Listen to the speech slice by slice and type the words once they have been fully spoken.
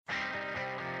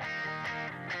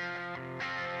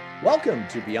Welcome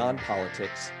to Beyond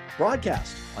Politics,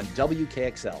 broadcast on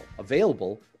WKXL,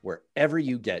 available wherever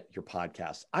you get your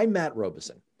podcasts. I'm Matt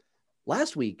Robeson.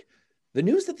 Last week, the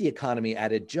news that the economy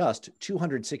added just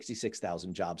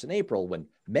 266,000 jobs in April, when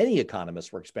many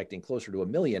economists were expecting closer to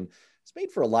 1 million, has made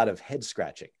for a lot of head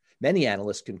scratching. Many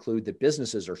analysts conclude that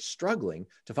businesses are struggling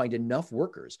to find enough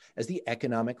workers as the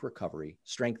economic recovery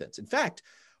strengthens. In fact,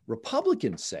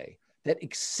 Republicans say that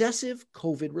excessive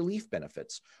COVID relief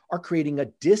benefits are creating a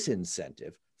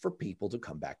disincentive for people to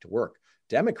come back to work.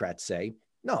 Democrats say,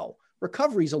 no,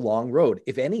 recovery's a long road.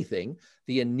 If anything,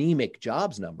 the anemic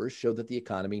jobs numbers show that the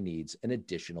economy needs an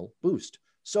additional boost.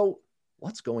 So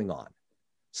what's going on?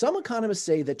 Some economists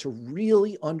say that to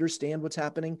really understand what's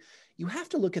happening, you have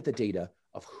to look at the data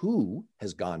of who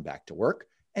has gone back to work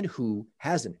and who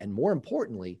hasn't, and more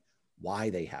importantly,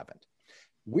 why they haven't.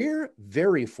 We're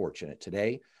very fortunate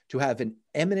today to have an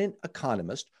eminent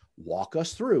economist walk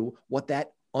us through what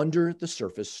that under the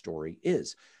surface story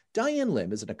is. Diane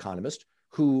Lim is an economist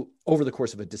who, over the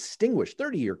course of a distinguished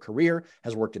 30-year career,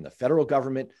 has worked in the federal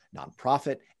government,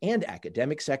 nonprofit, and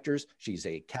academic sectors. She's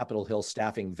a Capitol Hill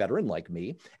staffing veteran like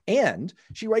me, and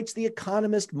she writes the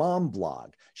Economist Mom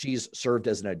blog. She's served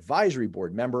as an advisory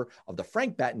board member of the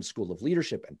Frank Batten School of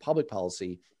Leadership and Public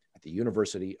Policy at the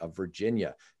University of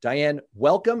Virginia. Diane,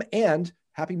 welcome and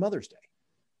happy Mother's Day.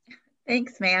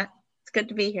 Thanks, Matt. It's good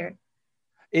to be here.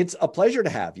 It's a pleasure to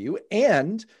have you.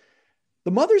 And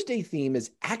the Mother's Day theme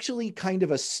is actually kind of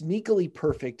a sneakily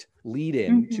perfect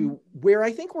lead-in to where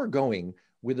I think we're going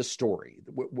with a story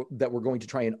that we're going to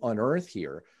try and unearth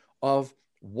here of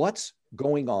what's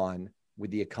going on with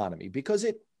the economy, because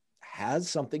it has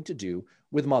something to do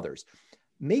with mothers.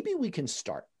 Maybe we can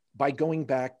start by going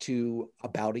back to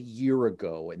about a year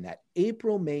ago in that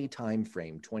April-May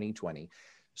timeframe, 2020,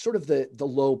 sort of the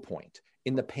low point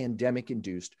in the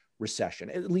pandemic-induced recession,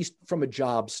 at least from a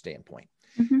job standpoint.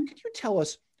 Could you tell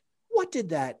us, what did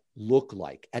that look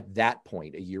like at that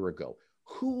point a year ago?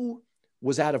 Who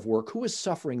was out of work? Who was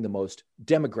suffering the most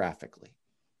demographically?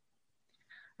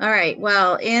 All right.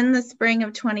 Well, in the spring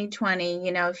of 2020,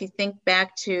 if you think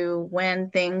back to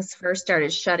when things first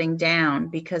started shutting down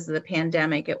because of the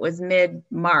pandemic, it was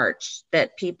mid-March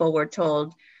that people were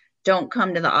told, don't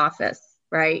come to the office,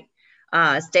 right?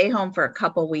 Stay home for a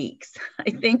couple weeks,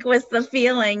 I think was the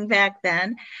feeling back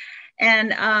then.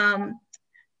 And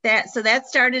that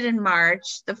started in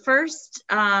March. The first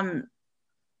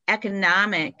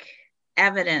economic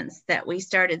evidence that we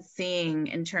started seeing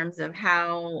in terms of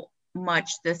how much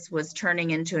this was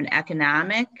turning into an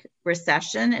economic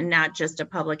recession and not just a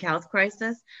public health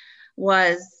crisis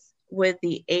was with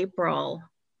the April.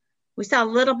 We saw a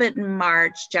little bit in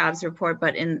March jobs report,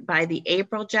 but by the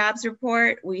April jobs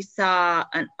report, we saw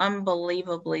an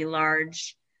unbelievably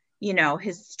large,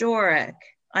 historic,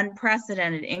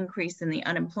 unprecedented increase in the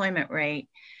unemployment rate.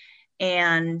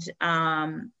 And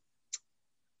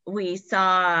we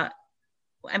saw,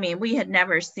 we had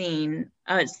never seen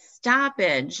a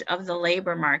stoppage of the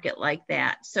labor market like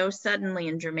that so suddenly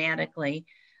and dramatically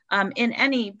in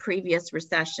any previous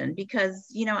recession, because,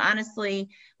 honestly,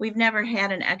 we've never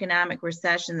had an economic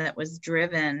recession that was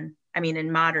driven,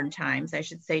 in modern times, I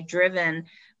should say, driven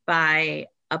by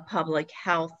a public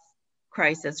health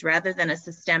crisis rather than a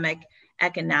systemic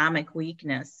economic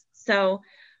weakness. So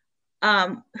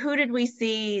who did we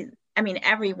see?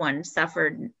 Everyone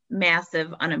suffered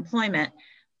massive unemployment,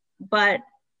 but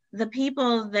the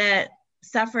people that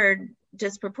suffered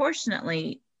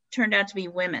disproportionately turned out to be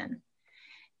women.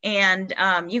 And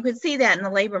you could see that in the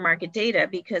labor market data,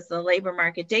 because the labor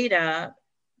market data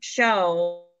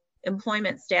show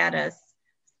employment status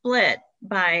split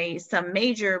by some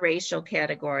major racial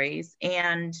categories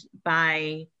and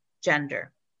by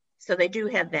gender. So they do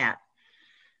have that.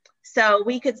 So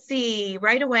we could see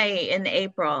right away in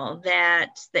April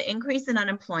that the increase in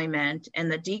unemployment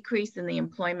and the decrease in the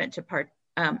employment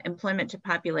to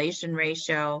population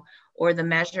ratio, or the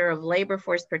measure of labor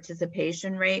force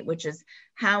participation rate, which is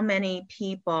how many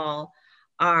people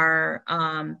are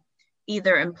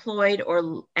either employed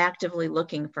or actively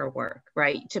looking for work,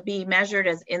 right? To be measured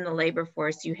as in the labor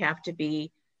force, you have to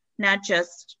be not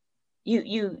just,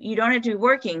 you don't have to be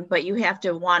working, but you have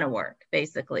to want to work,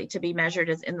 basically, to be measured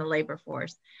as in the labor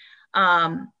force.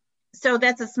 So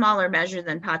that's a smaller measure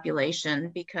than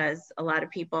population, because a lot of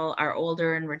people are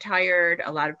older and retired.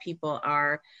 A lot of people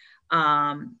are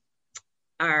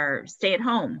stay at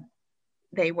home.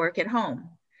 They work at home.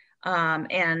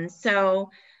 And so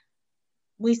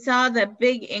we saw the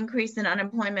big increase in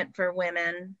unemployment for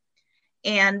women.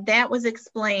 And that was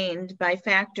explained by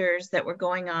factors that were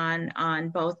going on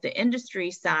both the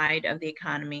industry side of the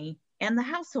economy and the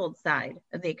household side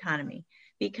of the economy.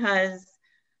 because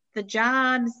the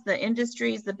jobs, the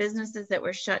industries, the businesses that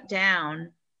were shut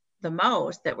down the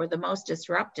most, that were the most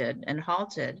disrupted and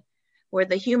halted, were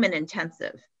the human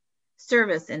intensive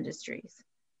service industries,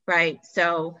 right?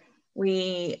 So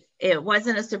it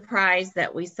wasn't a surprise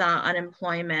that we saw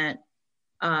unemployment,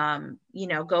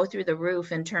 go through the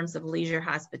roof in terms of leisure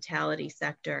hospitality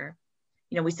sector.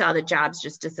 We saw the jobs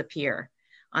just disappear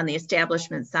on the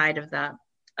establishment side of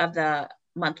the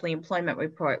monthly employment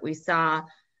report. We saw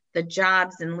the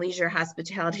jobs in leisure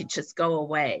hospitality just go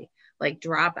away, like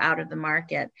drop out of the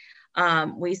market.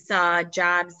 We saw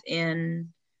jobs in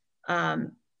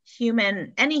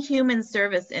any human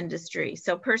service industry,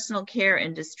 so personal care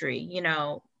industry,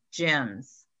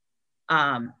 gyms,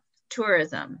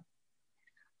 tourism,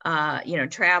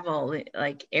 travel,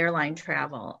 like airline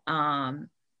travel.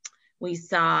 We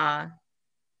saw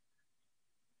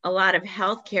a lot of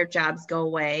healthcare jobs go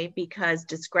away because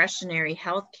discretionary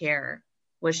healthcare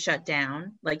was shut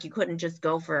down. Like, you couldn't just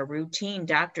go for a routine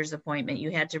doctor's appointment.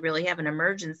 You had to really have an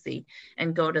emergency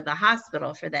and go to the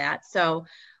hospital for that. So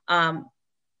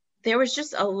there was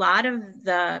just a lot of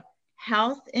the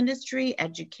health industry,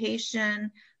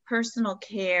 education, personal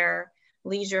care,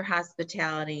 leisure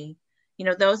hospitality.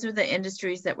 Those are the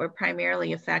industries that were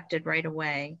primarily affected right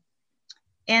away.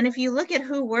 And if you look at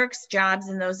who works jobs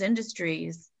in those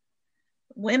industries,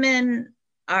 women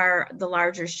are the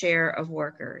larger share of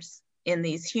workers in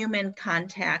these human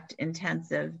contact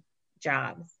intensive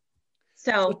jobs.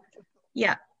 So,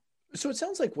 yeah. So it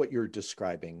sounds like what you're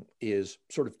describing is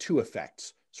sort of two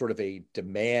effects, sort of a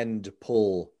demand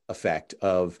pull effect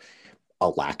of a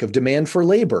lack of demand for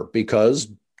labor because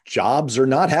jobs are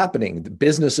not happening. The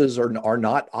businesses are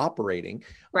not operating.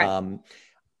 Right.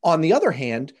 On the other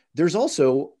hand, there's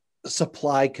also a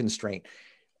supply constraint.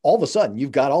 All of a sudden,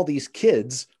 you've got all these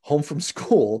kids home from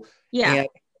school and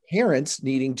parents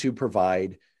needing to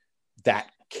provide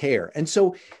that care. And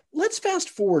so let's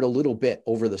fast forward a little bit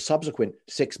over the subsequent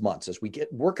 6 months as we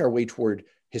work our way toward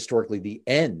historically the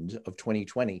end of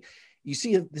 2020. You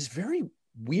see this very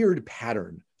weird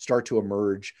pattern start to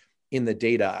emerge in the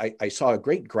data. I saw a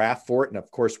great graph for it. And of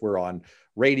course, we're on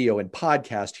radio and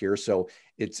podcast here, so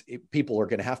people are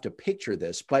going to have to picture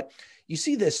this. But you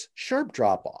see this sharp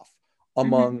drop off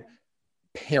among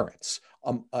parents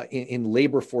in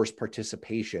labor force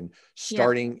participation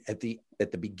starting at the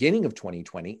beginning of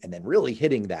 2020 and then really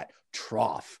hitting that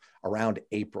trough around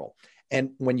April.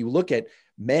 And when you look at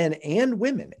men and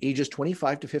women ages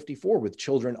 25 to 54 with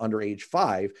children under age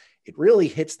 5, it really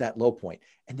hits that low point.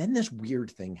 And then this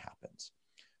weird thing happens.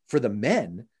 For the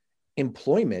men,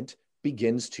 employment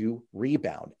begins to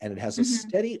rebound and it has a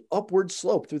steady upward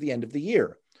slope through the end of the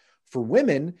year. For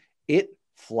women, it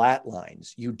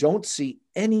flatlines. You don't see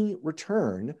any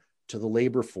return to the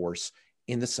labor force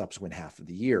in the subsequent half of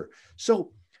the year.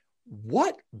 So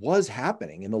what was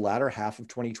happening in the latter half of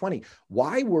 2020?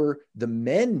 Why were the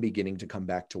men beginning to come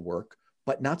back to work,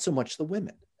 but not so much the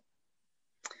women?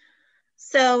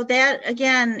 So that,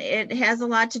 again, it has a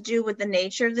lot to do with the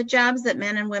nature of the jobs that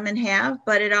men and women have,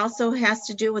 but it also has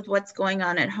to do with what's going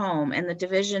on at home and the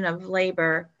division of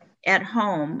labor at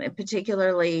home,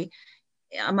 particularly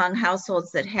among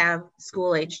households that have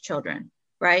school-age children,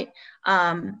 right?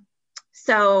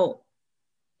 So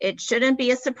it shouldn't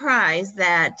be a surprise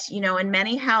that, in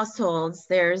many households,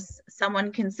 there's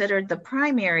someone considered the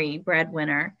primary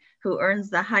breadwinner who earns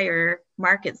the higher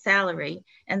market salary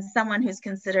and someone who's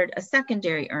considered a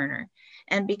secondary earner.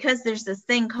 And because there's this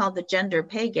thing called the gender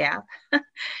pay gap,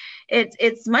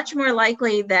 it's much more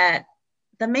likely that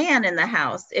the man in the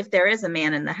house, if there is a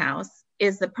man in the house,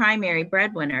 is the primary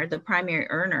breadwinner, the primary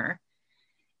earner,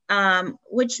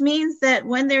 which means that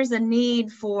when there's a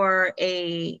need for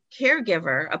a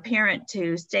caregiver, a parent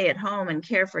to stay at home and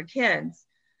care for kids,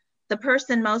 the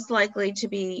person most likely to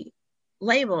be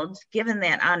labeled, given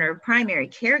that honor of primary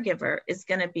caregiver, is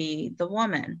going to be the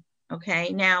woman. Okay.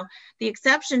 Now, the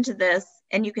exception to this,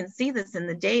 and you can see this in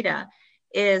the data,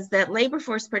 is that labor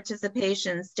force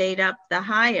participation stayed up the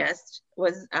highest,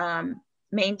 was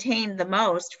maintained the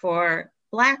most for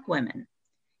Black women.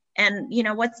 And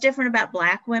what's different about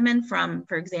Black women from,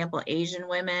 for example, Asian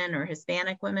women or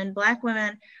Hispanic women? Black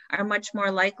women are much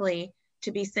more likely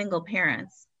to be single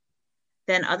parents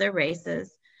than other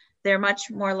races. They're much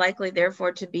more likely,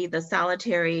 therefore, to be the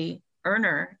solitary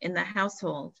earner in the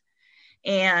household.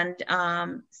 And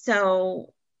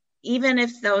so even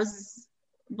if those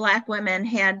Black women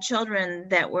had children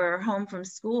that were home from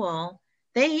school,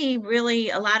 they really,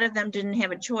 a lot of them didn't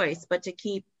have a choice but to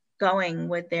keep going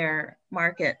with their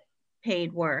market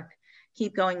paid work,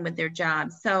 keep going with their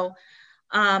jobs. So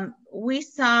we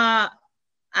saw,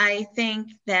 I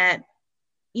think, that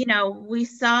we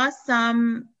saw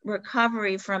some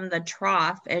recovery from the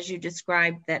trough, as you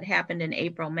described, that happened in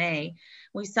April, May.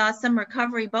 We saw some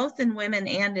recovery both in women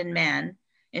and in men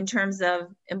in terms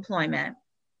of employment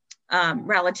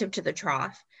relative to the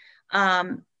trough.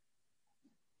 And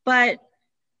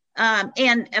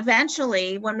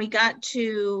eventually, when we got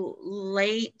to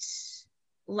late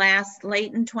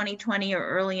in 2020 or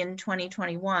early in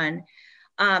 2021,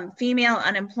 female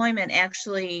unemployment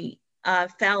actually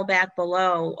fell back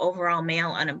below overall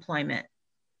male unemployment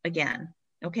again.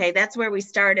 Okay, that's where we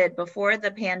started before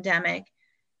the pandemic.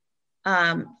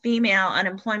 Female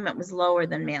unemployment was lower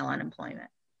than male unemployment.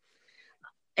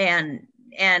 And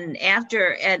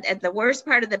after, at the worst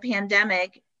part of the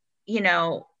pandemic,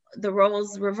 the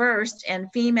roles reversed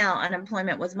and female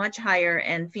unemployment was much higher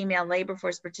and female labor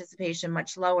force participation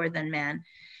much lower than men.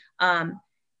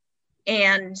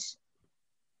 And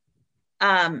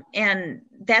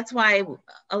that's why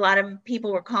a lot of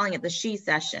people were calling it the she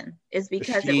session, is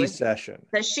because it was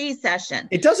the she session.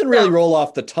 It doesn't really roll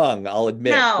off the tongue, I'll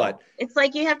admit. No, but it's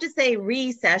like you have to say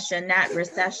recession, not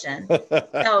recession.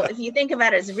 So if you think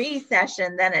about it as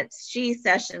recession, then it's she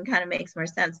session, kind of makes more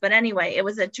sense. But anyway, it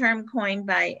was a term coined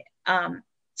by,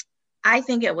 I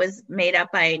think it was made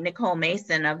up by Nicole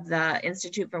Mason of the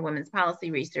Institute for Women's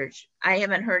Policy Research. I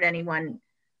haven't heard anyone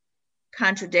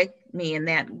contradict me in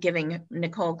that, giving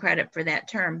Nicole credit for that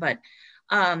term, but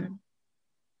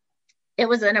it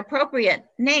was an appropriate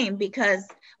name because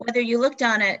whether you looked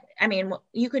on it, I mean,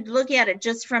 you could look at it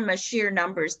just from a sheer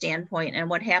numbers standpoint and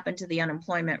what happened to the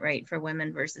unemployment rate for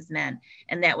women versus men,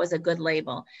 and that was a good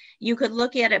label. You could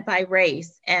look at it by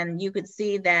race, and you could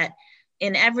see that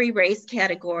in every race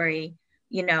category,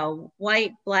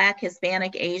 white, Black,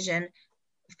 Hispanic, Asian,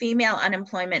 female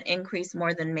unemployment increased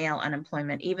more than male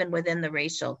unemployment, even within the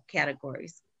racial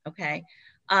categories, okay?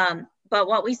 But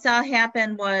what we saw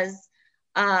happen was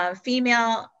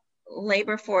female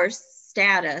labor force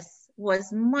status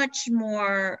was much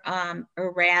more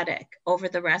erratic over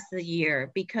the rest of the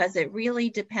year because it really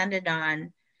depended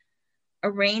on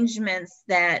arrangements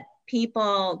that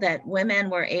women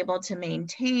were able to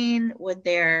maintain with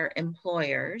their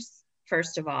employers.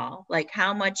 First of all, like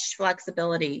how much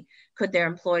flexibility could their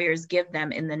employers give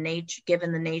them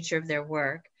given the nature of their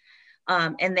work?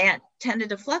 And that tended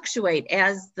to fluctuate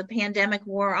as the pandemic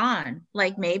wore on.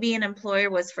 Like maybe an employer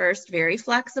was first very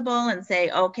flexible and say,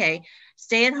 okay,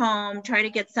 stay at home, try to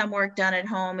get some work done at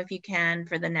home if you can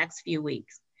for the next few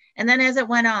weeks. And then as it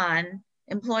went on,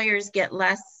 employers get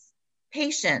less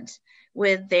patient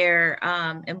with their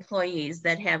employees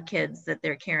that have kids that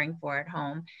they're caring for at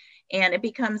home. And it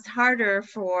becomes harder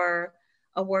for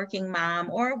a working mom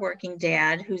or a working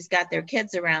dad who's got their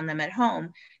kids around them at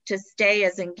home to stay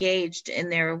as engaged in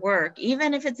their work,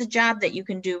 even if it's a job that you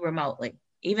can do remotely,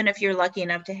 even if you're lucky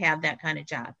enough to have that kind of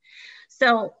job.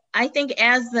 So I think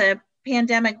as the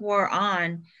pandemic wore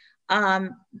on,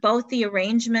 both the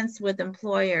arrangements with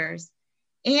employers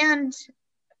and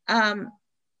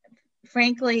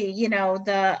frankly,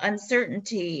 the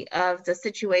uncertainty of the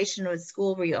situation with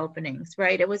school reopenings,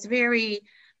 right? It was very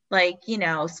like,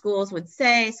 school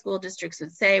districts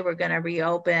would say, we're going to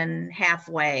reopen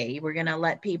halfway. We're going to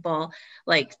let people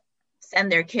like send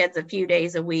their kids a few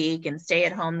days a week and stay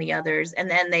at home the others. And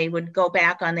then they would go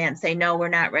back on that and say, no, we're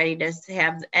not ready to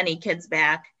have any kids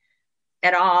back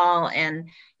at all. And,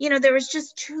 there was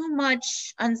just too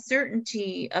much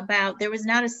uncertainty there was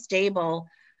not a stable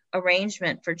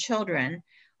arrangement for children.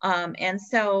 And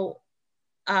so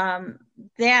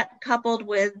that coupled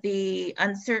with the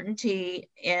uncertainty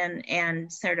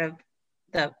and sort of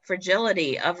the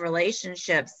fragility of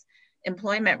relationships,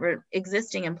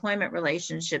 existing employment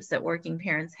relationships that working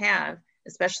parents have,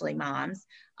 especially moms,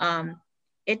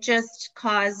 it just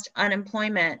caused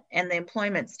unemployment and the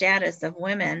employment status of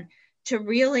women to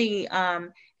really,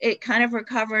 it kind of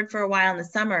recovered for a while in the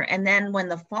summer. And then when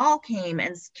the fall came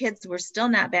and kids were still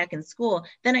not back in school,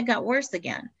 then it got worse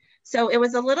again. So it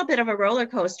was a little bit of a roller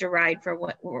coaster ride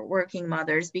for working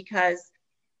mothers because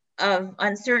of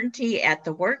uncertainty at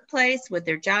the workplace with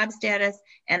their job status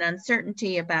and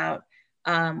uncertainty about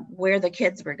where the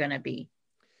kids were going to be.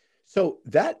 So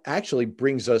that actually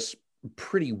brings us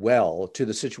pretty well to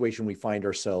the situation we find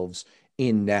ourselves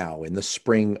in now in the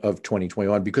spring of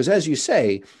 2021, because as you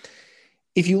say,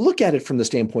 if you look at it from the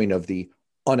standpoint of the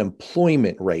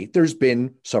unemployment rate, there's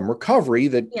been some recovery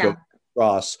that goes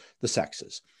across the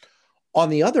sexes. On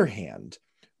the other hand,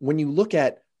 when you look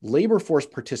at labor force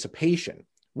participation,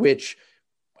 which,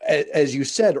 as you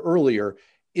said earlier,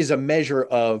 is a measure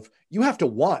of you have to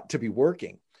want to be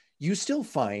working, you still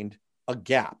find a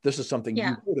gap. This is something you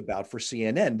wrote about for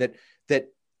CNN, that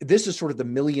this is sort of the $1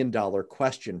 million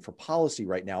question for policy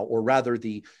right now, or rather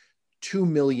the 2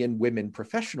 million women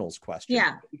professionals question.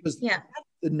 Yeah. Because that's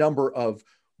the number of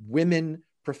women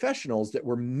professionals that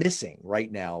we're missing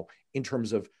right now in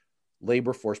terms of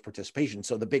labor force participation.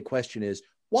 So the big question is,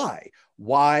 why?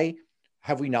 Why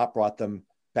have we not brought them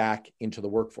back into the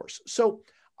workforce? So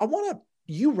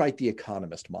you write the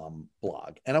Economist Mom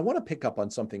blog, and I want to pick up on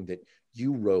something that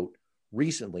you wrote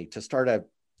recently to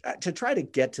try to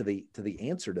get to the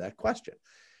answer to that question.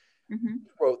 Mm-hmm.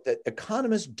 You wrote that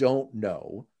economists don't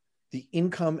know the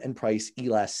income and price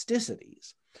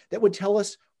elasticities that would tell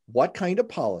us what kind of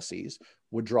policies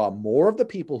would draw more of the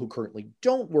people who currently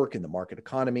don't work in the market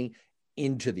economy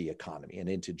into the economy and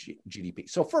into GDP.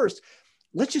 So first,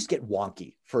 let's just get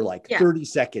wonky for 30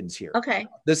 seconds here. Okay.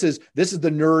 This is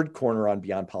the nerd corner on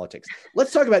Beyond Politics.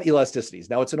 Let's talk about elasticities.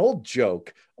 Now, it's an old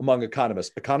joke among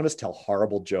economists. Economists tell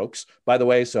horrible jokes, by the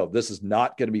way, so this is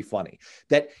not going to be funny.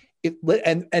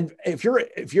 If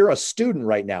you're a student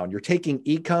right now and you're taking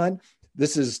econ,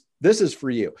 this is for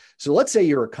you. So let's say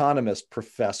your economist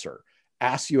professor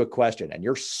asks you a question and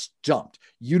you're stumped.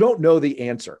 You don't know the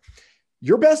answer.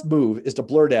 Your best move is to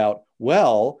blurt out,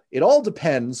 well, it all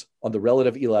depends on the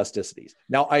relative elasticities.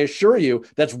 Now, I assure you,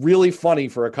 that's really funny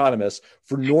for economists.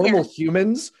 For normal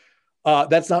humans,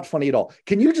 that's not funny at all.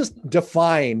 Can you just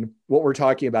define what we're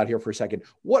talking about here for a second?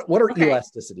 What are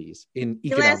elasticities in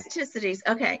economics? Elasticities,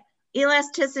 okay.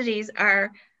 Elasticities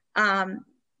are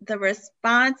the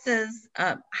responses,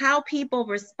 how people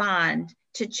respond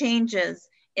to changes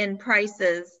in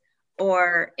prices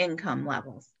or income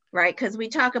levels. Right? Because we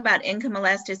talk about income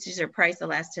elasticities or price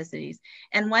elasticities.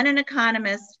 And when an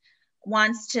economist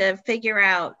wants to figure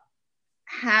out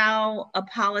how a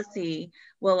policy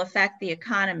will affect the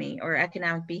economy or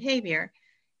economic behavior,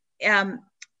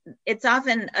 it's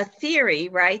often a theory,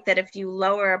 right? That if you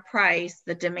lower a price,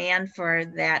 the demand for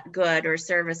that good or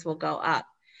service will go up.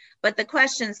 But the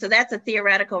question, so that's a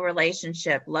theoretical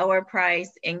relationship, lower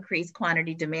price, increased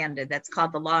quantity demanded. That's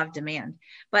called the law of demand.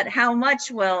 But how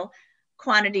much will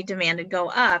quantity demanded go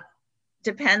up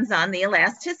depends on the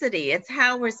elasticity. It's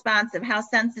how responsive, how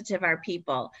sensitive are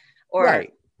people, or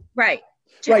right.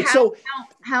 So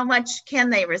how much can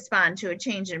they respond to a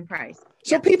change in price?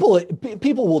 So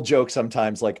people will joke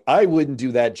sometimes like, I wouldn't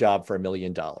do that job for $1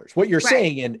 million. What you're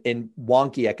saying in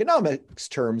wonky economics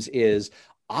terms is,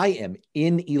 I am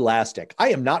inelastic.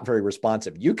 I am not very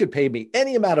responsive. You could pay me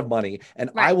any amount of money and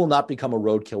I will not become a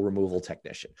roadkill removal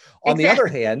technician. On the other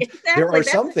hand, there are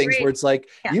some things where it's like,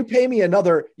 you pay me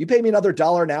another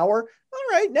 $1 an hour. All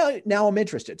right, now I'm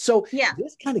interested. So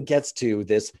this kind of gets to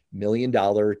this $1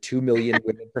 million, 2 million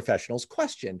women professionals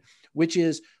question, which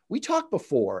is, we talked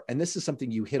before, and this is something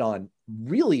you hit on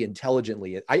really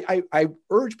intelligently. I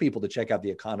urge people to check out the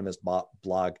Economist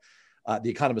blog, the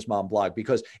Economist Mom blog,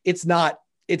 because it's not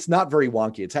very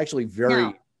wonky. It's actually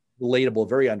very relatable,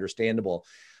 very understandable.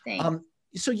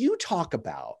 So you talk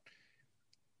about,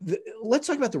 let's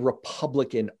talk about the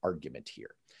Republican argument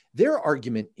here. Their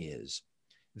argument is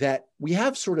that we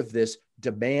have sort of this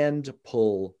demand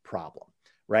pull problem,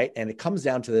 right? And it comes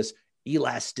down to this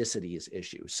elasticities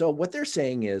issue. So what they're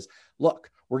saying is,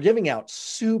 look, we're giving out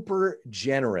super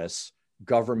generous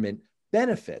government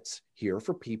benefits here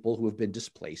for people who have been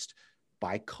displaced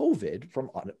by COVID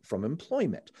from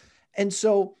employment. And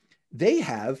so they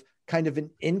have kind of an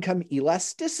income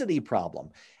elasticity problem.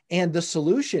 And the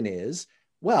solution is,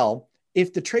 well,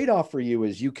 if the trade-off for you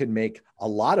is you can make a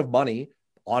lot of money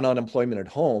on unemployment at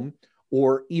home,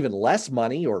 or even less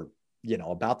money, or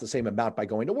about the same amount by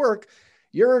going to work,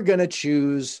 you're going to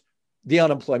choose the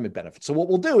unemployment benefits. So what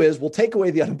we'll do is we'll take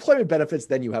away the unemployment benefits,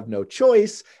 then you have no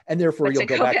choice, and therefore you'll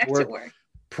go back to work.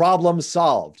 Problem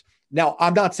solved. Now,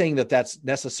 I'm not saying that that's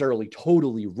necessarily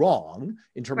totally wrong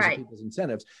in terms of people's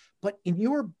incentives, but in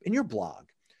your blog,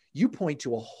 you point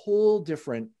to a whole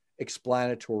different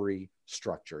explanatory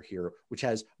structure here, which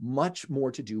has much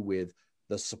more to do with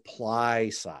the supply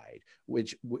side,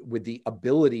 which with the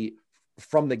ability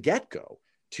from the get-go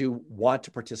to want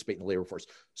to participate in the labor force.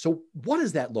 So what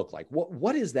does that look like?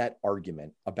 What is that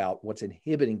argument about what's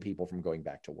inhibiting people from going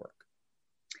back to work?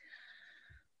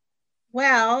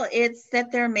 Well, it's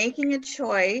that they're making a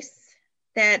choice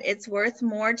that it's worth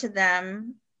more to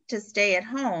them to stay at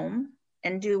home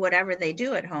and do whatever they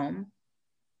do at home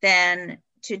than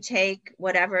to take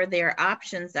whatever their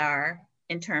options are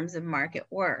in terms of market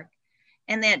work.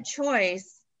 And that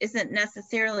choice isn't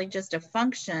necessarily just a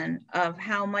function of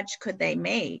how much could they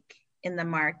make in the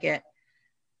market,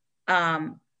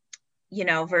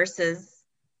 versus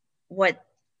what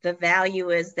the value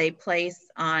is they place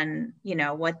on,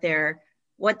 what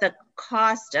the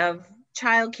cost of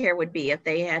childcare would be if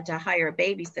they had to hire a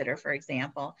babysitter, for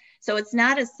example. So it's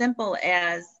not as simple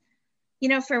as,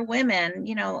 for women,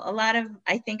 a lot of,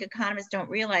 I think economists don't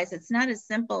realize it's not as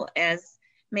simple as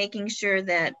making sure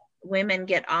that women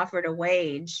get offered a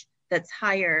wage that's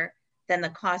higher than the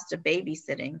cost of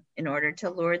babysitting in order to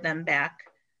lure them back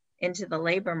into the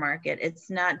labor market. It's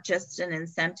not just an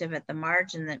incentive at the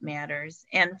margin that matters.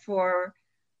 And for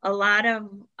a lot of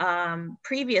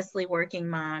previously working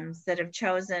moms that have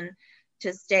chosen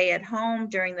to stay at home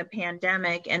during the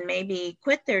pandemic and maybe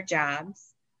quit their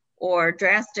jobs or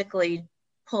drastically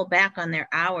pull back on their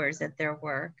hours at their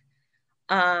work,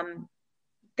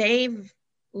 they've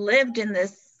lived in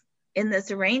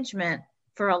this arrangement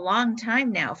for a long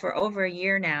time now, for over a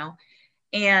year now.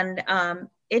 And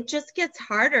it just gets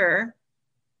harder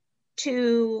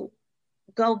to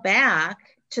go back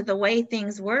to the way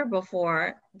things were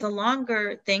before, the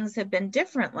longer things have been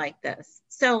different like this.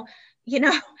 So,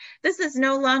 this is it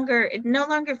no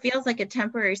longer feels like a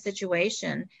temporary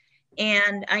situation.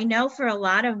 And I know for a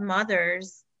lot of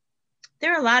mothers,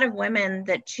 there are a lot of women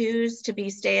that choose to be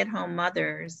stay-at-home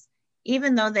mothers,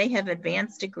 even though they have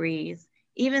advanced degrees,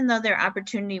 even though their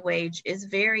opportunity wage is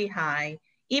very high,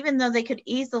 even though they could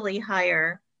easily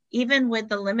hire, even with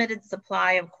the limited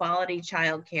supply of quality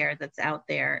childcare that's out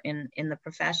there in the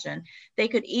profession, they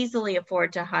could easily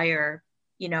afford to hire,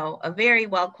 a very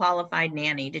well-qualified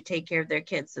nanny to take care of their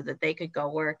kids so that they could go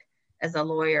work as a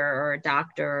lawyer or a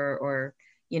doctor or,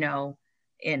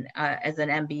 as an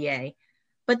MBA.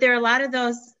 But there are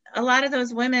a lot of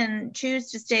those women choose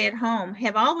to stay at home,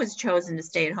 have always chosen to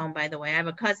stay at home, by the way. I have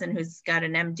a cousin who's got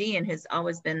an MD and has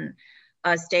always been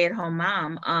a stay-at-home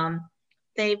mom.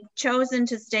 They've chosen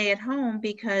to stay at home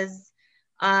because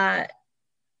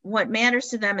what matters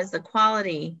to them is the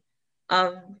quality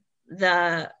of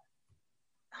the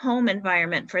home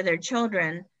environment for their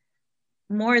children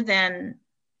more than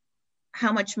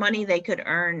how much money they could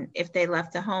earn if they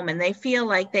left the home. And they feel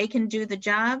like they can do the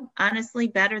job, honestly,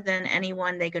 better than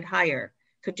anyone they could hire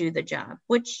could do the job,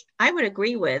 which I would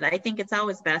agree with. I think it's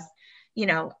always best,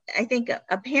 I think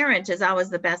a parent is always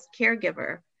the best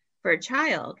caregiver for a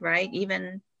child, right?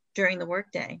 Even during the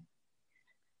workday.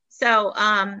 So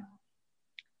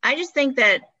I just think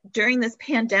that during this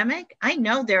pandemic, I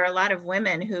know there are a lot of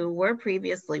women who were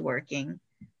previously working,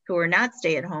 who are not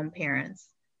stay-at-home parents,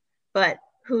 but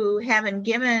who haven't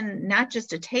given not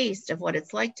just a taste of what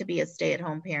it's like to be a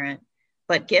stay-at-home parent,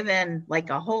 but given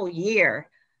like a whole year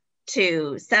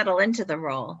to settle into the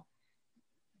role.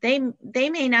 They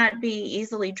may not be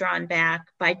easily drawn back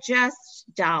by just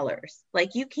dollars.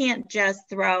 Like you can't just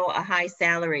throw a high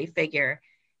salary figure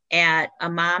at a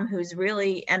mom who's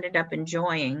really ended up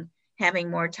enjoying having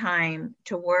more time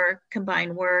to work,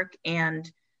 combine work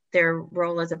and their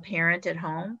role as a parent at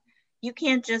home. You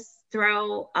can't just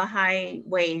throw a high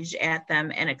wage at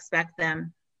them and expect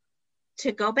them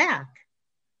to go back.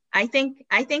 I think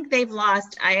they've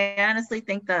lost. I honestly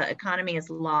think the economy has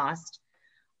lost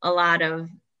a lot of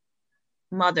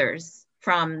mothers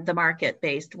from the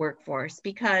market-based workforce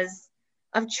because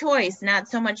of choice, not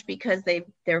so much because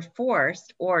they're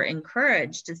forced or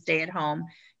encouraged to stay at home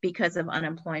because of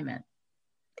unemployment.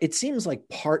 It seems like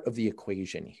part of the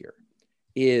equation here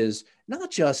is not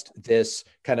just this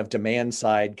kind of demand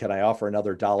side. Can I offer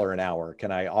another $1 an hour?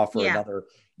 Can I offer another,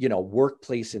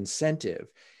 workplace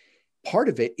incentive? Part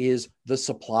of it is the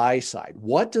supply side.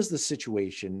 What does the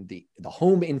situation, the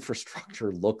home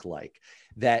infrastructure look like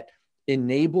that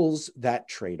enables that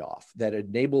trade-off, that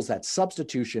enables that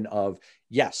substitution of,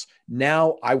 yes,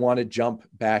 now I want to jump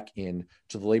back into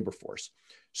the labor force.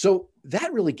 So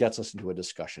that really gets us into a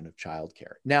discussion of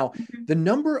childcare. Now, the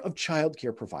number of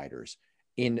childcare providers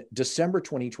in December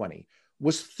 2020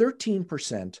 was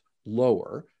 13%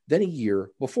 lower than a year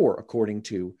before, according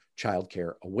to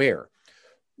Childcare Aware.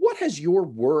 What has your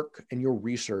work and your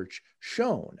research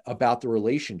shown about the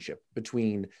relationship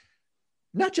between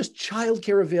not just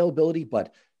childcare availability,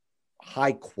 but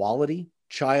high quality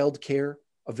childcare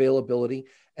availability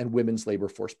and women's labor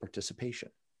force participation?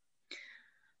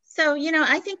 So,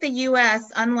 I think the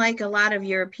US, unlike a lot of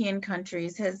European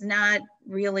countries, has not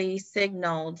really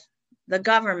signaled, the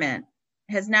government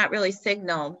has not really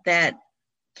signaled that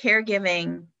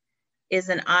caregiving is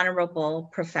an honorable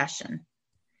profession.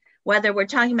 Whether we're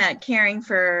talking about caring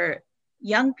for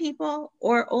young people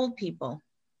or old people,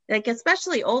 like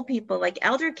especially old people, like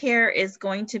elder care is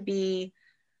going to be,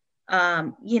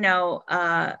 we're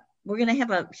going to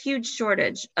have a huge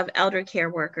shortage of elder care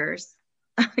workers.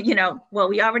 Well,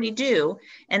 we already do.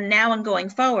 And now and going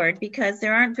forward, because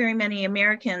there aren't very many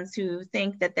Americans who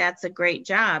think that that's a great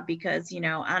job because,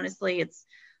 honestly, it's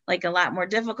like a lot more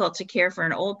difficult to care for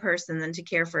an old person than to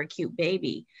care for a cute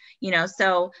baby,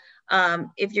 so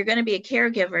if you're going to be a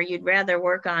caregiver, you'd rather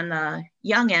work on the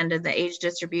young end of the age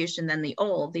distribution than the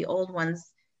old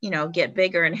ones, get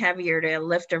bigger and heavier to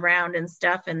lift around and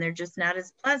stuff, and they're just not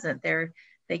as pleasant.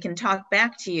 They can talk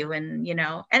back to you, and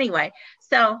anyway.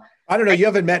 So I don't know. You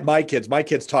haven't met my kids. My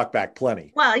kids talk back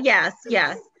plenty. Well, yes.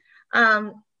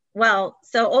 Well,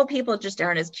 so old people just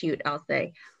aren't as cute, I'll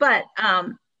say. But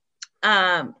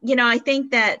I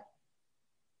think that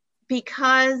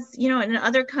because in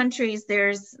other countries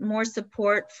there's more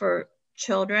support for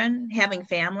children having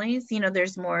families.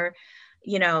 There's more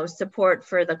support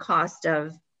for the cost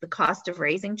of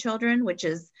raising children, which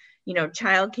is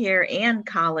childcare and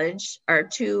college are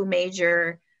two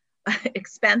major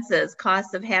expenses,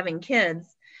 costs of having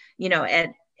kids,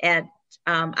 at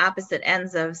opposite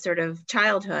ends of sort of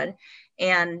childhood.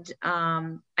 And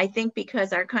I think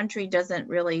because our country doesn't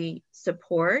really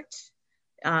support,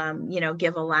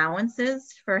 give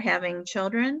allowances for having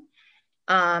children,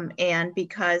 and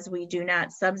because we do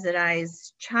not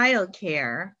subsidize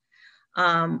childcare,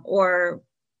 or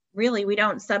really we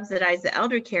don't subsidize the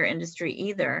elder care industry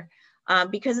either.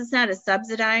 Because it's not a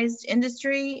subsidized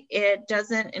industry, it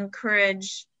doesn't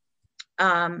encourage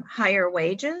higher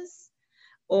wages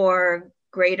or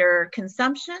greater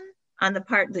consumption on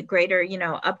the greater,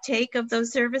 uptake of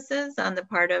those services on the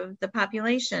part of the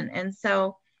population. And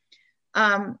so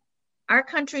our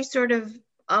country sort of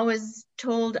always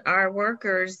told our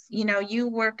workers, you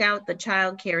work out the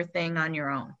childcare thing on your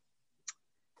own.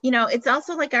 It's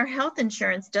also like our health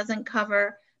insurance doesn't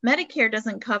cover, Medicare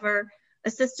doesn't cover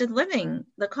assisted living,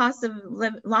 the cost of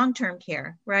long-term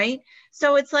care, right?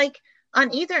 So it's like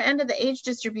on either end of the age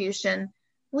distribution,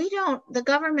 the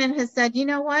government has said, you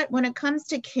know what, when it comes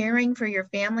to caring for your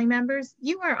family members,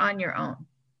 you are on your own,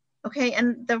 okay?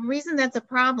 And the reason that's a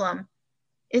problem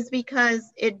is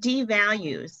because it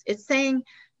devalues. It's saying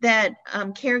that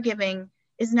caregiving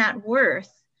is not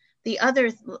worth the other,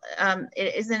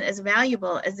 it isn't as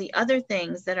valuable as the other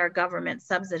things that our government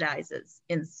subsidizes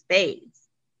in spades.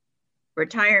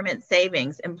 Retirement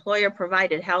savings,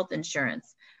 employer-provided health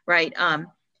insurance, right?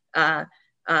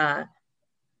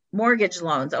 Mortgage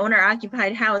loans,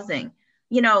 owner-occupied housing,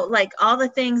 like all the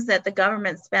things that the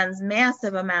government spends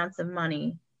massive amounts of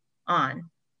money on,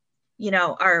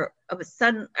 are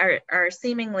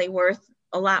seemingly worth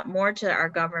a lot more to our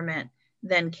government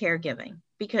than caregiving,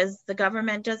 because the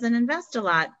government doesn't invest a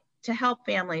lot to help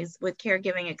families with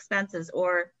caregiving expenses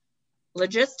or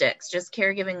logistics, just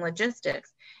caregiving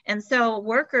logistics. And so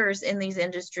workers in these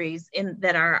industries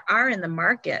that are in the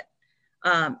market,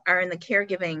 are in the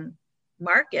caregiving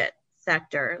market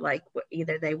sector, like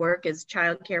either they work as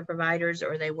child care providers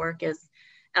or they work as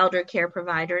elder care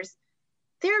providers.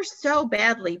 They're so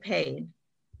badly paid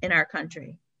in our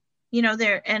country,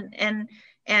 they're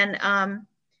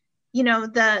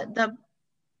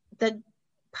the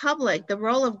public, the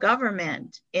role of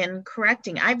government in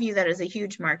correcting, I view that as a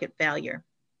huge market failure,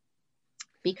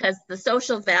 because the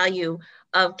social value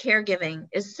of caregiving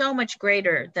is so much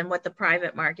greater than what the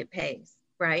private market pays,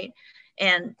 right?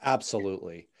 And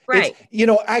absolutely, right.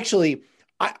 Actually,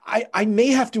 I may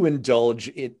have to indulge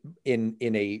it in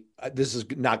a. This is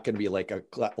not going to be like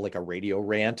a radio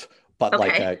rant, but okay,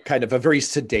 like a kind of a very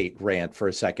sedate rant for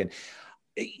a second.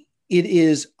 It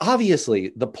is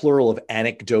obviously the plural of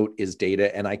anecdote is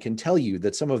data. And I can tell you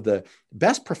that some of the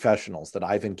best professionals that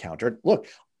I've encountered, look,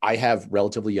 I have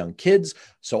relatively young kids,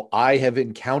 so I have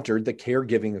encountered the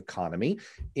caregiving economy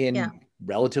in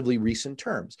relatively recent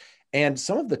terms. And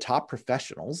some of the top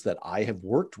professionals that I have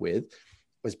worked with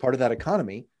as part of that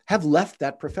economy have left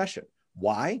that profession.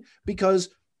 Why? Because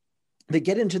they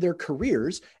get into their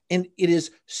careers and it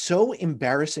is so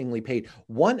embarrassingly paid.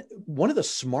 One of the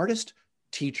smartest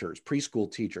teachers, preschool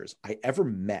teachers I ever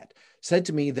met, said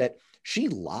to me that she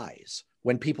lies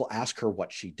when people ask her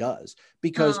what she does,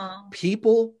 because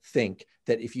people think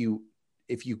that if you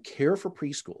care for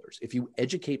preschoolers, if you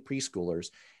educate preschoolers,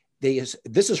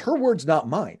 this is her words, not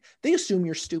mine. They assume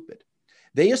you're stupid.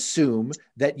 They assume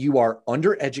that you are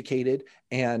undereducated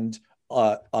and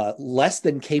less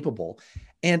than capable.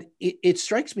 And it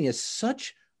strikes me as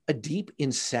such a deep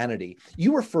insanity.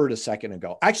 You referred a second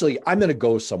ago. Actually, I'm going to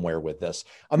go somewhere with this.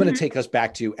 I'm going to take us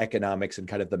back to economics and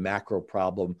kind of the macro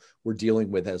problem we're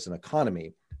dealing with as an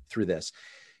economy through this.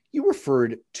 You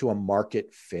referred to a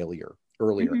market failure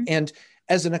earlier. And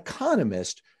as an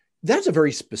economist, that's a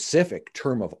very specific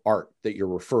term of art that you're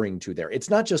referring to there. It's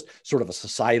not just sort of a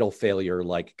societal failure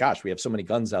like, gosh, we have so many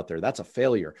guns out there. That's a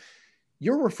failure.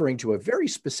 You're referring to a very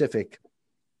specific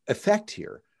effect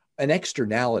here, an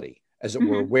externality, as it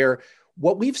were, where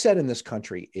what we've said in this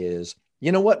country is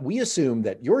You know what? We assume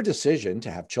that your decision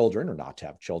to have children or not to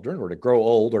have children, or to grow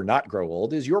old or not grow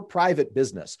old, is your private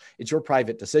business. It's your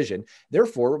private decision.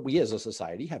 Therefore, we as a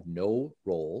society have no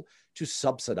role to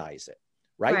subsidize it,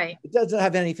 right? Right. It doesn't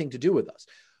have anything to do with us.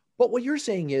 But what you're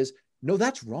saying is, no,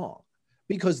 that's wrong,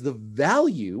 because the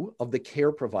value of the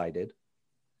care provided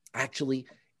actually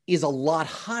is a lot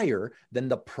higher than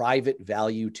the private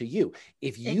value to you.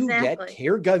 If you get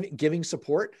caregiving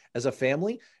support as a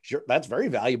family, sure, that's very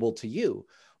valuable to you.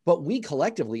 But we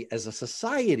collectively as a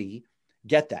society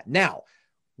get that. Now,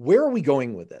 where are we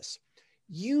going with this?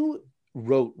 You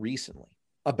wrote recently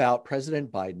about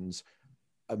President Biden's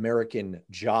American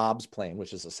Jobs Plan,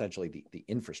 which is essentially the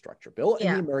infrastructure bill,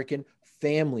 and the American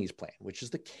Families Plan, which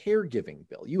is the caregiving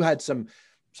bill. You had some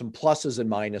pluses and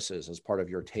minuses as part of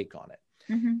your take on it.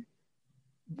 Mm-hmm.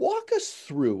 Walk us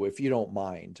through, if you don't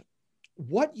mind,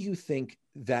 what you think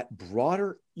that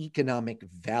broader economic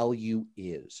value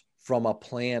is from a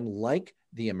plan like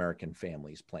the American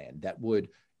Families Plan that would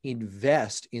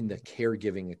invest in the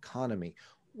caregiving economy.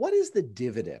 What is the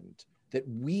dividend that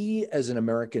we as an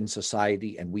American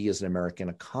society and we as an American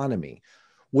economy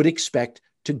would expect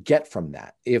to get from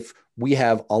that if we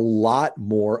have a lot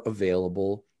more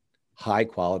available high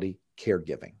quality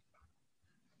caregiving?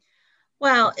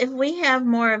 Well, if we have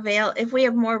more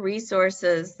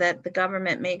resources that the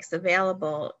government makes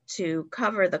available to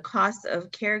cover the cost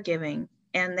of caregiving,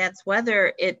 and that's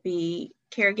whether it be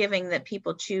caregiving that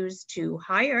people choose to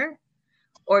hire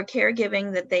or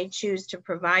caregiving that they choose to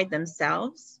provide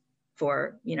themselves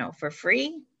for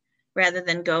free rather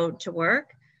than go to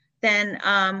work, then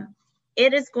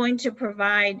it's going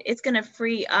to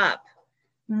free up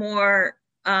more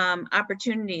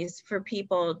opportunities for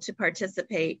people to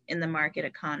participate in the market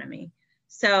economy.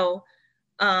 So,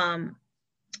 I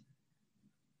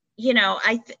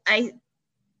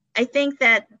think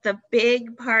that the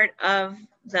big part of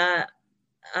the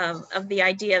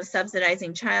idea of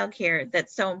subsidizing childcare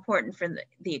that's so important from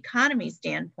the economy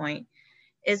standpoint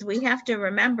is we have to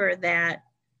remember that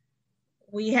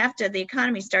the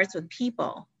economy starts with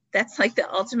people. That's like the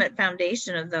ultimate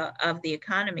foundation of the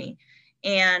economy.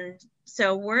 And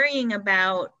so worrying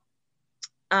about,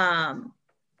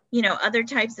 other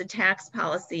types of tax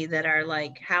policy that are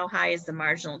like, how high is the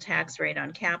marginal tax rate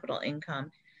on capital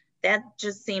income? That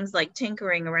just seems like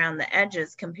tinkering around the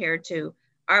edges compared to,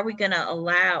 are we going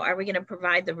to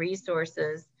provide the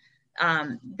resources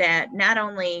that not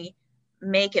only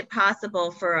make it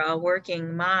possible for a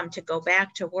working mom to go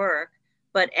back to work,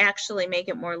 but actually make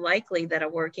it more likely that a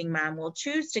working mom will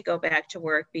choose to go back to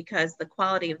work because the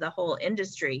quality of the whole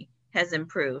industry has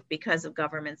improved because of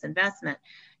government's investment.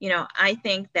 I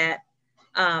think that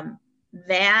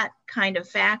that kind of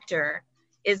factor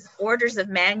is orders of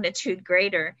magnitude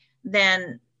greater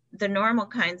than the normal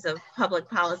kinds of public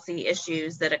policy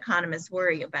issues that economists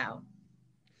worry about.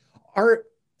 Are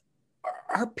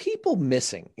people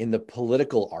missing in the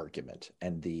political argument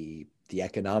and the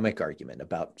economic argument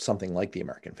about something like the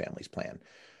American Families Plan?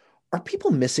 Are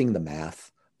people missing the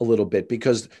math a little bit?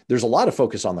 Because there's a lot of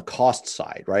focus on the cost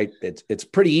side, right? It's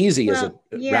pretty easy as a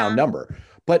round number.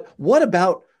 But what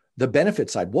about the benefit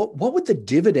side? What would the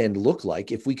dividend look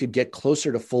like if we could get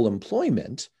closer to full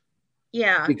employment?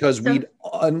 Yeah. Because we'd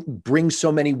bring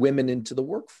so many women into the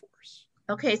workforce.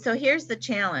 Okay, so here's the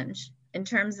challenge in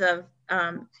terms of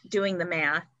doing the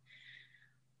math.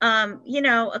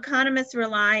 Economists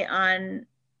rely on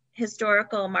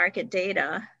historical market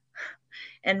data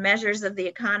and measures of the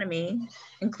economy,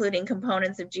 including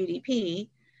components of GDP,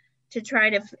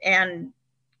 and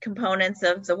components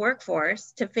of the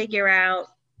workforce to figure out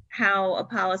how a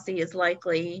policy is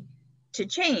likely to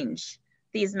change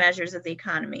these measures of the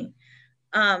economy.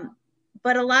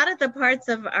 But a lot of the parts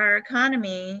of our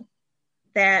economy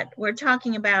that we're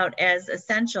talking about as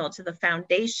essential to the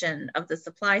foundation of the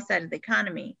supply side of the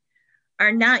economy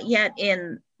are not yet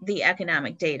in the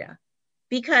economic data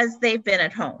because they've been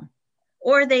at home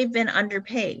or they've been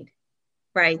underpaid,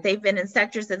 right? They've been in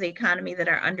sectors of the economy that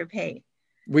are underpaid.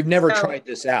 We've never tried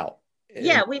this out.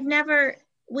 Yeah, we've never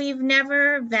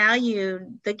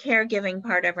valued the caregiving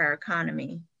part of our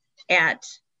economy at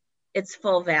its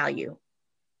full value,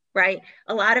 right?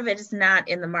 A lot of it is not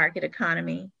in the market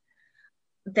economy.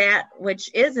 That which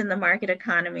is in the market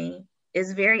economy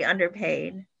is very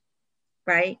underpaid,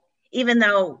 right? Even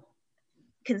though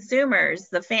consumers,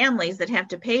 the families that have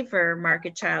to pay for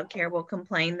market childcare will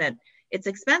complain that it's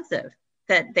expensive,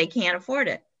 that they can't afford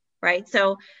it, right?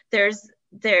 So there's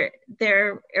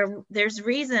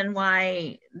reason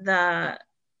why the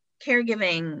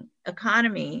caregiving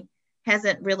economy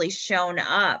hasn't really shown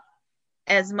up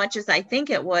as much as I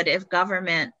think it would if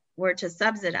government were to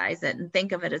subsidize it and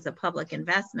think of it as a public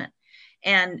investment.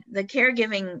 And the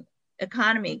caregiving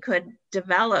economy could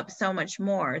develop so much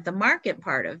more. The market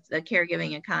part of the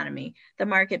caregiving economy, the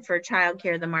market for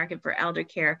childcare, the market for elder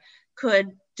care,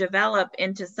 could develop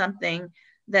into something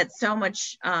that's so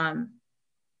much,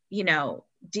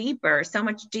 deeper, so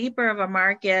much deeper of a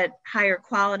market, higher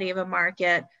quality of a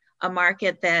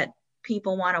market that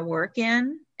people want to work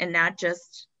in and not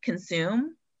just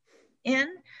consume in.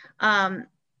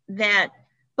 But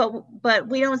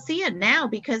we don't see it now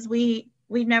because we've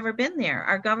never been there.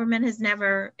 Our government has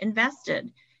never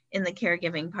invested in the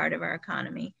caregiving part of our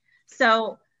economy.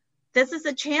 So this is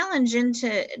a challenge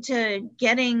into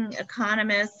getting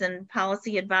economists and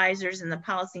policy advisors and the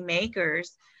policymakers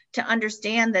to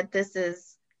understand that this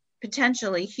is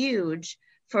potentially huge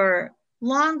for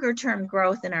longer term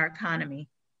growth in our economy,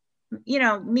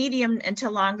 medium and to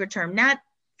longer term, not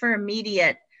for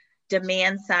immediate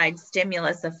demand side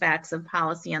stimulus effects of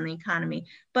policy on the economy,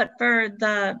 but for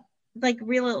the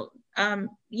real,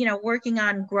 working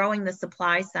on growing the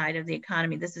supply side of the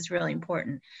economy. This is really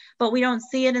important, but we don't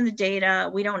see it in the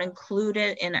data. We don't include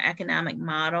it in our economic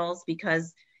models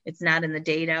because it's not in the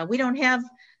data. We don't have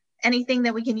anything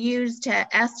that we can use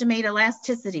to estimate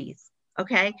elasticities,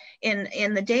 okay,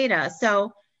 in the data.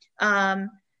 So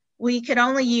we could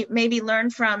only maybe learn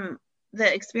from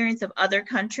the experience of other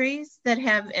countries that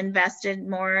have invested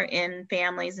more in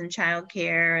families and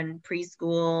childcare and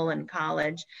preschool and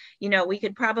college. We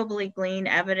could probably glean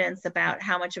evidence about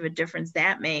how much of a difference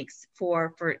that makes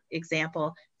for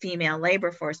example, female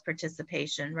labor force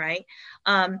participation, right?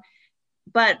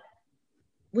 But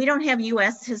we don't have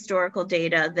US historical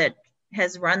data that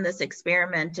has run this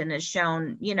experiment and has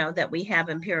shown, that we have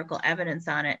empirical evidence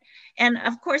on it. And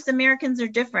of course, Americans are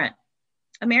different.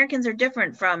 Americans are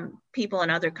different from people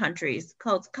in other countries.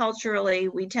 Culturally,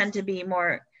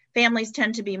 families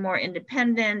tend to be more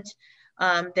independent.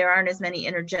 There aren't as many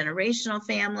intergenerational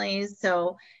families.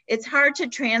 So it's hard to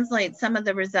translate some of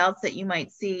the results that you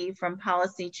might see from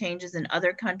policy changes in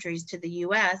other countries to the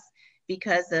US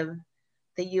because of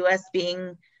the US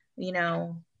being,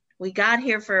 we got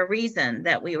here for a reason,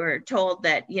 that we were told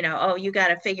that, you got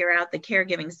to figure out the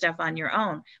caregiving stuff on your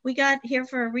own. We got here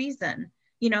for a reason.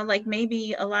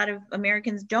 Maybe a lot of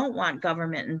Americans don't want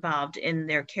government involved in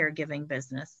their caregiving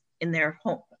business, in their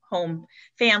home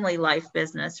family life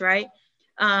business, right?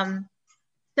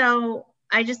 So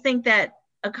I just think that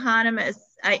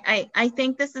economists, I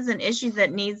think this is an issue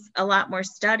that needs a lot more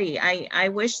study. I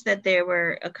wish that there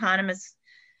were economists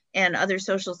and other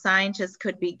social scientists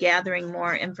could be gathering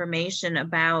more information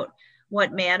about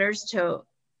what matters to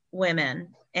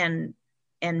women and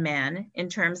men in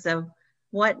terms of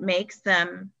what makes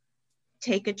them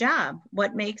take a job,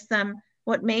 what makes them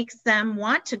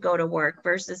want to go to work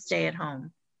versus stay at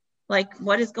home. Like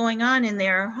what is going on in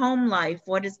their home life?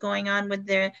 What is going on with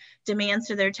their demands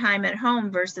for their time at home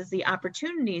versus the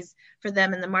opportunities for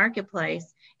them in the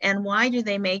marketplace? And why do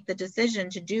they make the decision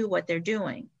to do what they're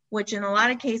doing, which in a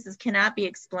lot of cases cannot be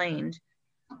explained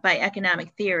by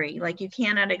economic theory. Like you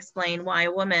cannot explain why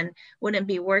a woman wouldn't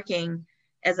be working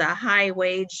as a high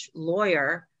wage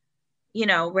lawyer,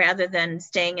 rather than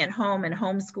staying at home and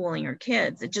homeschooling her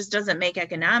kids. It just doesn't make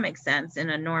economic sense in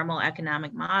a normal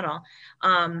economic model.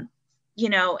 And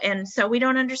so we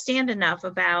don't understand enough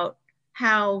about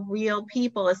how real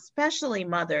people, especially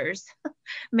mothers,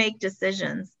 make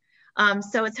decisions.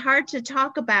 So it's hard to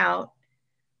talk about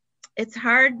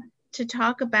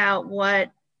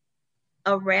what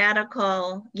a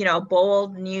radical,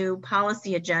 bold new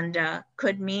policy agenda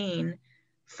could mean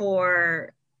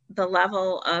for the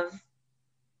level of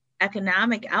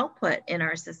economic output in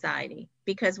our society,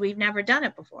 because we've never done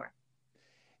it before.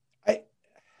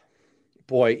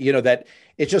 That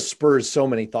it just spurs so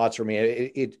many thoughts for me.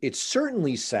 It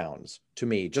certainly sounds to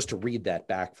me, just to read that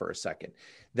back for a second,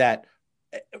 that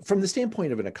from the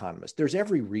standpoint of an economist, there's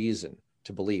every reason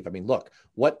to believe. Look,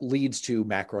 what leads to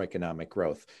macroeconomic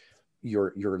growth?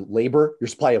 Your labor, your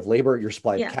supply of labor, your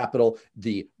supply of capital,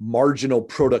 the marginal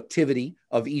productivity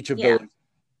of each of those,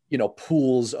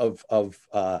 pools of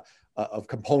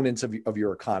components of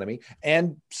your economy,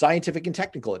 and scientific and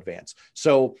technical advance.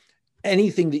 So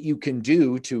anything that you can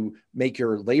do to make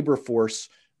your labor force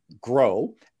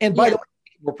grow, and by the way,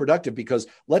 more productive, because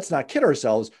let's not kid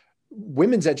ourselves,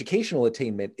 women's educational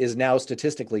attainment is now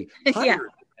statistically higher.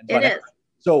 It is.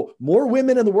 So more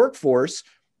women in the workforce,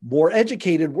 more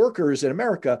educated workers in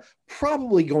America,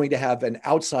 probably going to have an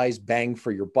outsized bang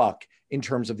for your buck in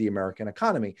terms of the American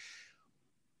economy.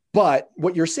 But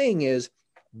what you're saying is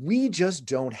we just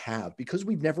don't have, because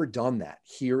we've never done that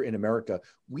here in America,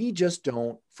 we just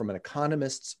don't, from an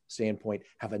economist's standpoint,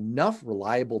 have enough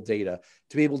reliable data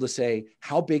to be able to say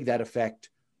how big that effect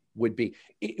would be.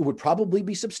 It would probably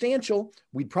be substantial.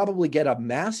 We'd probably get a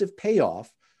massive payoff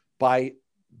by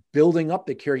building up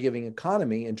the caregiving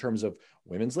economy in terms of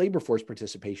women's labor force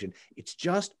participation. It's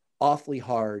just awfully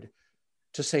hard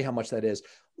to say how much that is.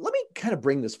 Let me kind of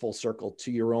bring this full circle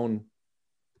to your own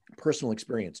personal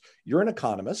experience. You're an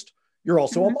economist. You're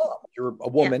also a mom. You're a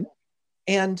woman.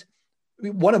 Yeah. And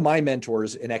one of my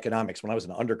mentors in economics when I was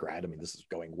an undergrad, I mean, this is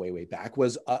going way, way back,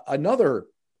 was another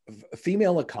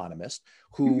female economist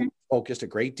who focused a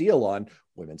great deal on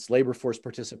women's labor force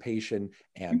participation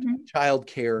and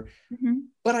childcare.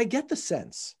 But I get the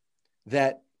sense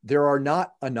that there are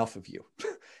not enough of you.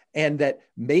 And that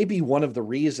maybe one of the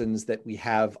reasons that we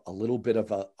have a little bit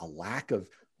of a lack of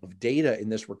data in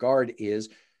this regard is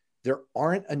there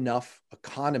aren't enough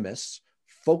economists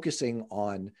focusing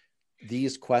on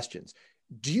these questions.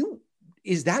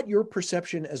 Is that your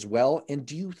perception as well? And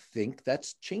do you think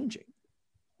that's changing?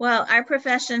 Well, our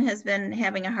profession has been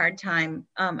having a hard time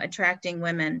attracting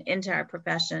women into our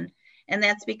profession. And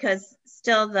that's because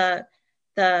still the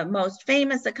most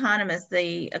famous economists,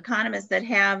 the economists that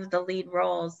have the lead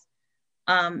roles,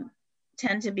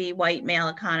 tend to be white male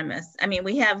economists. I mean,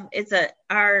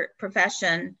 our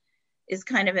profession is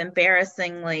kind of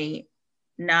embarrassingly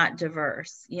not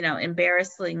diverse,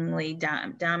 embarrassingly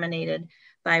dominated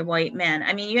by white men.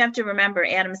 I mean, you have to remember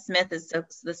Adam Smith is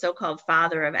the so-called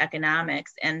father of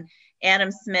economics. And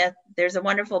Adam Smith, there's a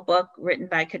wonderful book written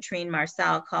by Katrine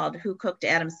Marcel called Who Cooked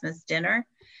Adam Smith's Dinner?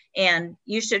 And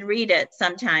you should read it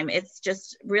sometime. It's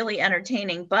just really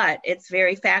entertaining, but it's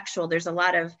very factual. There's a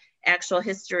lot of actual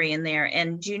history in there.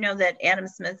 And do you know that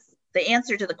the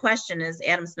answer to the question is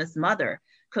Adam Smith's mother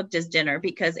cooked his dinner,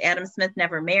 because Adam Smith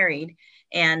never married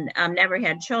and never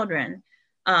had children.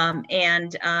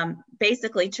 And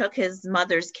basically took his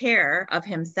mother's care of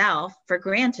himself for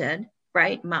granted,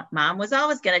 right? Mom was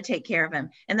always going to take care of him.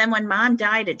 And then when mom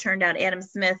died, it turned out Adam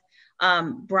Smith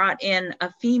brought in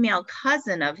a female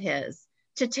cousin of his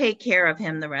to take care of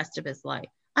him the rest of his life.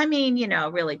 I mean,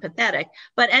 really pathetic.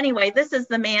 But anyway, this is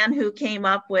the man who came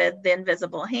up with the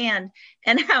invisible hand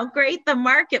and how great the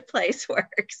marketplace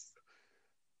works.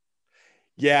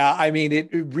 Yeah, I mean,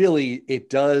 it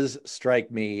does strike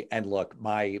me. And look,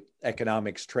 my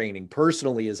economics training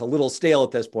personally is a little stale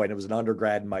at this point. It was an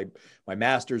undergrad and my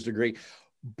master's degree.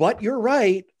 But you're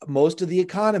right. Most of the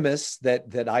economists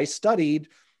that I studied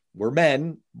were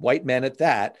men, white men at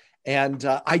that. And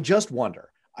I just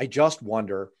wonder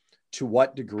to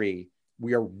what degree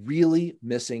we are really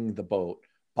missing the boat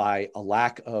by a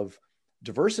lack of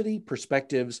diversity,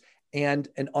 perspectives, and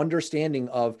an understanding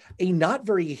of a not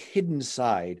very hidden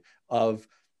side of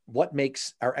what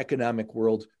makes our economic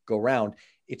world go round.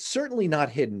 It's certainly not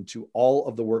hidden to all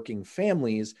of the working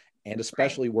families and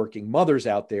especially working mothers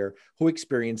out there who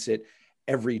experience it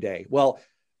every day. Well,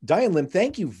 Diane Lim,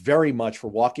 thank you very much for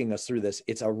walking us through this.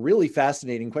 It's a really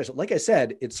fascinating question. Like I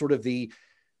said, it's sort of the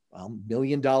 $1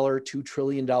 million, $2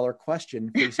 trillion question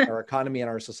facing our economy and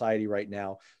our society right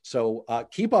now. So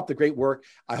keep up the great work.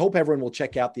 I hope everyone will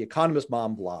check out the Economist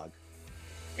Mom blog.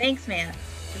 Thanks, Matt.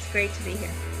 It's great to be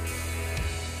here.